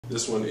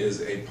This one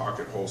is a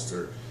pocket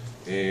holster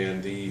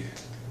and the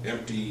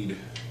emptied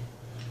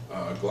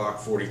Glock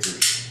 43.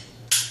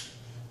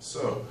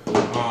 So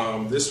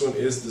this one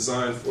is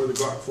designed for the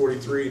Glock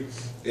 43.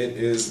 It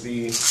is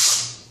the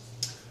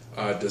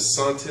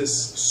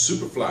Desantis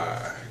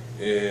Superfly,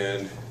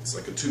 and it's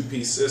like a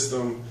two-piece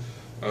system,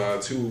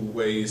 two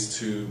ways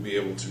to be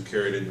able to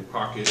carry it in your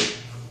pocket.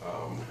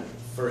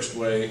 First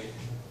way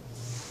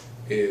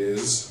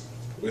is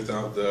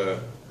without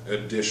the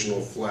additional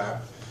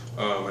flap.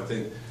 I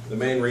think the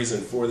main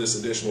reason for this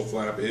additional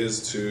flap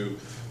is to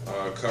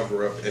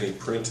cover up any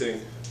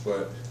printing,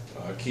 but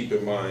keep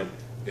in mind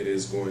it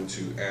is going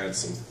to add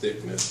some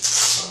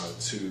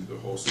thickness to the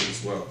holster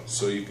as well.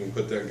 So you can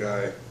put that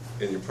guy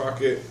in your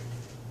pocket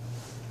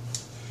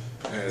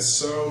as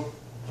so,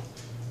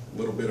 a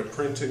little bit of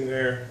printing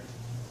there,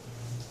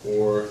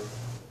 or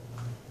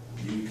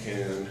you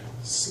can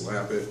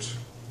slap it,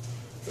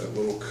 that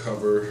little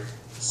cover,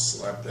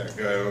 slap that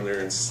guy on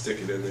there and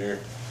stick it in there.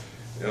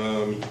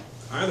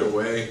 Either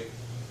way,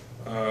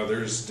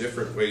 there's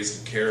different ways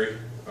to carry.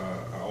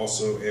 I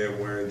also am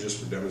wearing, just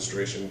for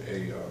demonstration,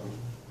 a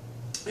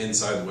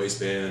inside the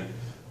waistband.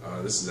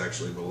 This is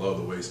actually below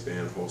the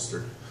waistband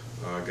holster.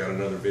 Got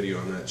another video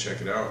on that,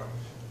 check it out,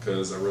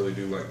 because I really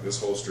do like this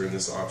holster and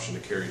this option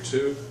to carry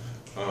too.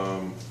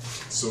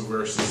 So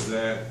versus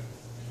that,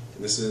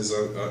 and this is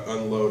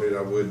unloaded,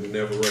 I would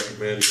never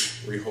recommend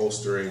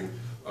reholstering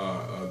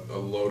a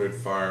loaded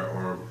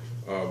firearm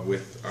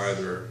with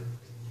either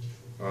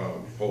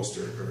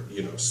holster or,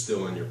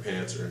 still in your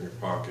pants or in your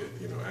pocket,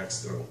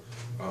 accidental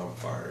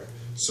firing.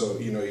 So,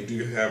 you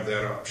do have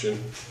that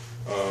option,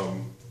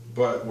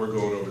 but we're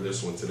going over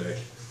this one today.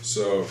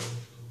 So,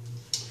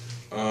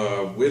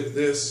 with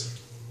this,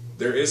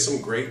 there is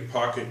some great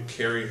pocket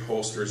carry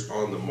holsters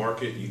on the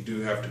market. You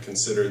do have to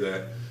consider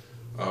that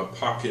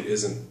pocket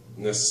isn't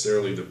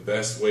necessarily the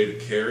best way to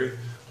carry,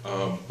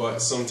 but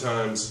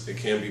sometimes it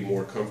can be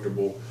more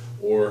comfortable,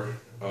 or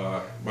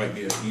might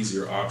be an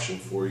easier option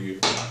for you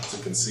to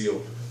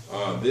conceal.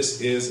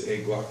 This is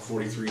a Glock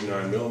 43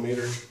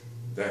 9mm.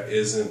 That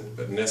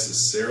isn't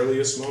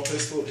necessarily a small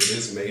pistol. It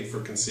is made for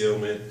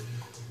concealment,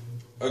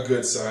 a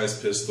good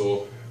sized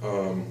pistol,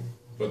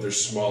 but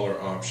there's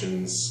smaller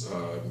options.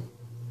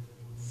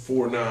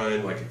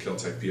 4.9, like a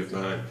Kel-Tec PF9,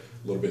 a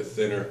little bit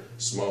thinner,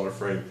 smaller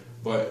frame.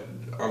 But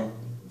I'm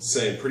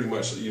saying pretty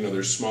much,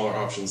 there's smaller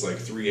options like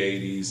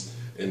 380s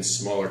and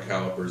smaller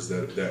calibers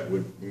that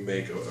would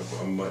make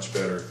a much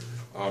better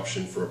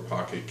option for a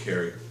pocket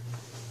carry.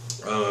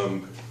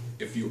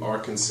 If you are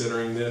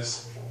considering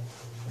this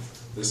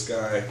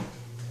guy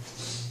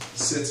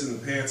sits in the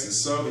pants as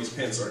so. These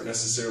pants aren't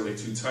necessarily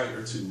too tight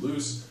or too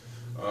loose,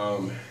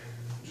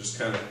 just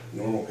kind of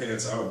normal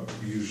pants I would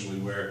usually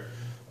wear.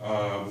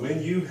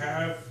 When you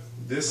have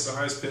this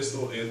size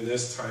pistol and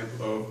this type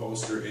of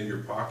holster in your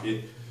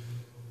pocket,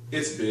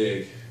 it's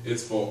big,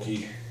 it's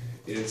bulky,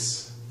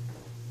 it's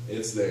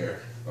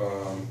there.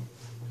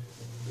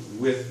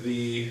 With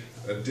the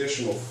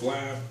additional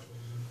flap,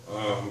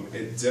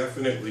 it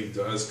definitely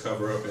does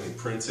cover up any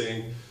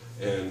printing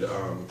and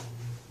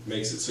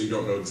makes it so you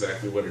don't know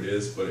exactly what it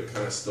is, but it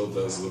kind of still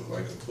does look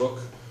like a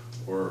book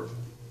or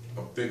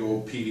a big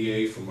old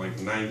PDA from like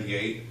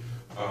 '98.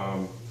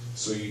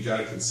 So you got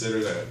to consider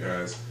that,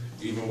 guys.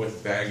 Even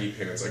with baggy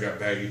pants, I got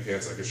baggy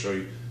pants, I can show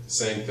you,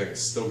 same thing,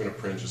 it's still going to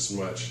print just as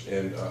much,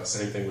 and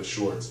same thing with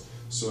shorts.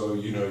 So,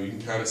 you can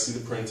kind of see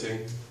the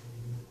printing.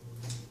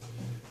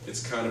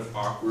 It's kind of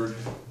awkward.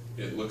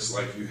 It looks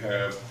like you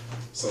have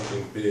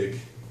something big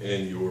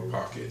in your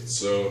pocket.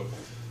 So,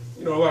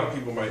 a lot of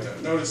people might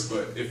not notice,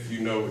 but if you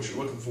know what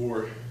you're looking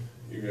for,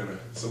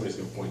 somebody's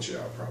gonna point you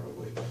out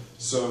probably.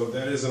 So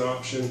that is an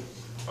option.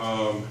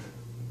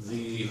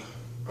 The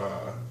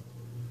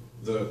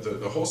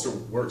holster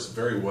works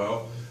very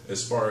well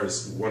as far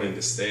as wanting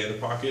to stay in the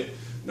pocket.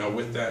 Now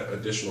with that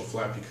additional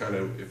flap, you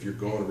if you're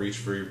going to reach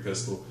for your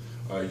pistol,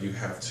 you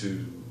have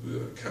to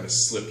kind of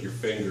slip your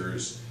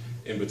fingers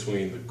in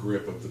between the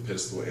grip of the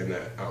pistol and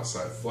that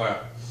outside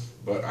flap.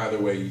 But either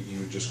way, you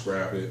would just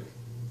grab it,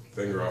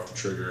 finger off the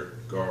trigger,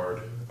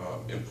 guard,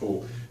 and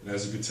pull. And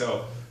as you can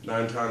tell,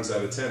 9 times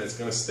out of 10, it's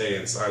going to stay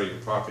inside of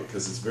your pocket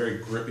because it's very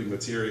grippy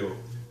material.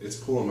 It's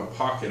pulling my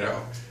pocket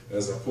out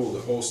as I pull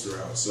the holster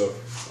out. So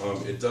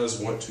it does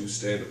want to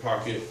stay in the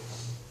pocket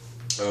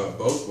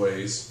both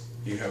ways.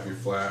 You have your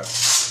flap,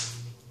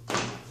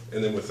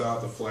 and then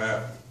without the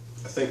flap,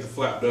 I think the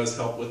flap does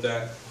help with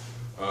that,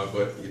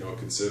 but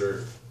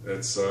consider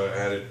that's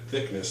added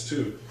thickness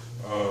too.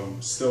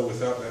 Still,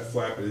 without that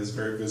flap, it is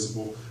very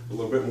visible. A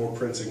little bit more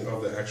printing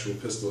of the actual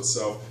pistol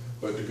itself,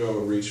 but to go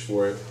and reach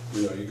for it,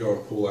 you go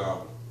and pull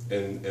out,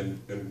 and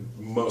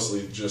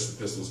mostly just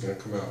the pistol is going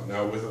to come out.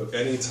 Now, with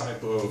any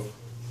type of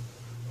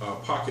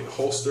pocket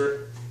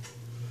holster,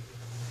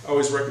 I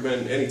always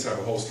recommend any type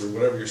of holster,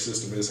 whatever your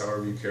system is,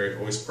 however you carry it,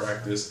 always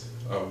practice.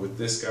 With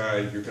this guy,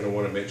 you're going to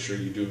want to make sure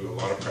you do a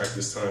lot of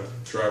practice time.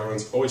 Dry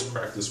runs, always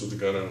practice with the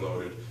gun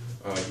unloaded.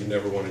 You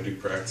never want to do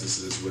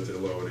practices with it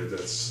loaded.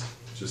 That's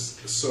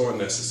just so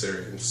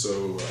unnecessary and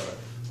so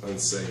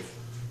unsafe.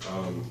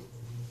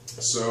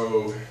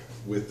 So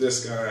with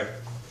this guy,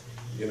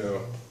 you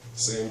know,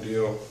 same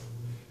deal.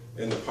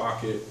 In the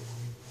pocket,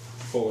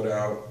 pull it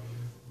out.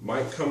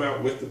 Might come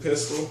out with the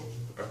pistol.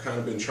 I've kind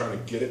of been trying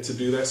to get it to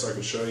do that so I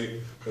can show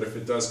you. But if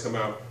it does come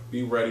out,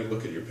 be ready.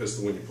 Look at your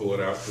pistol when you pull it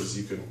out, because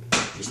you can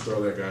just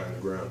throw that guy on the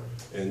ground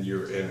and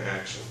you're in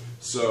action.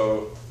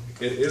 So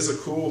it is a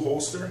cool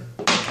holster.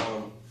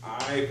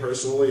 I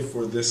personally,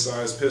 for this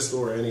size pistol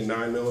or any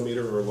 9mm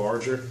or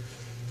larger,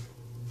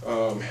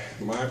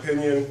 in my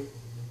opinion,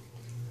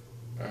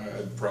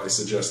 I'd probably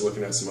suggest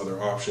looking at some other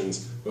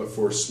options. But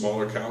for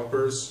smaller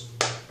calibers,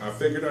 I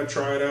figured I'd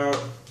try it out.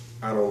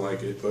 I don't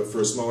like it, but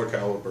for a smaller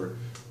caliber,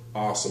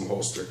 awesome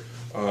holster.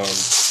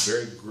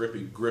 Very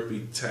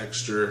grippy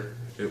texture.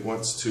 It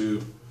wants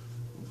to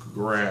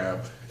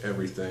grab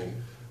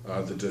everything.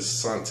 The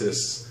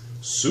Desantis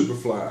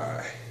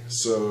Superfly.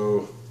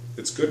 So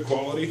it's good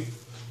quality,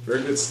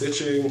 very good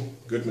stitching,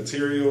 good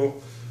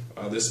material.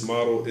 This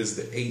model is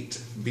the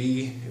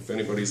 8B. If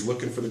anybody's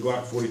looking for the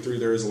Glock 43,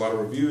 there is a lot of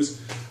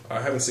reviews.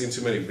 I haven't seen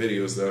too many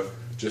videos though.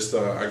 Just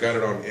I got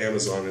it on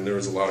Amazon, and there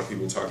was a lot of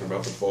people talking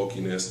about the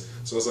bulkiness.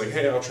 So I was like,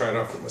 hey, I'll try it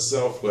out for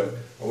myself. But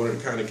I wanted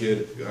to kind of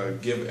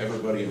give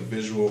everybody a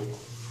visual,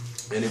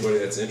 anybody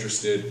that's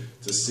interested,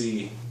 to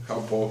see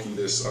how bulky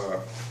this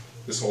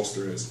this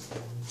holster is.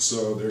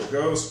 So there it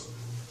goes.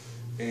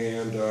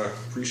 And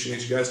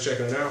appreciate you guys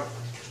checking it out.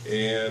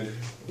 And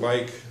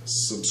like,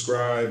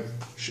 subscribe,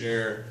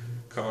 share,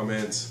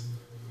 comment,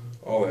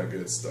 all that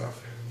good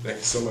stuff. Thank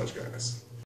you so much, guys.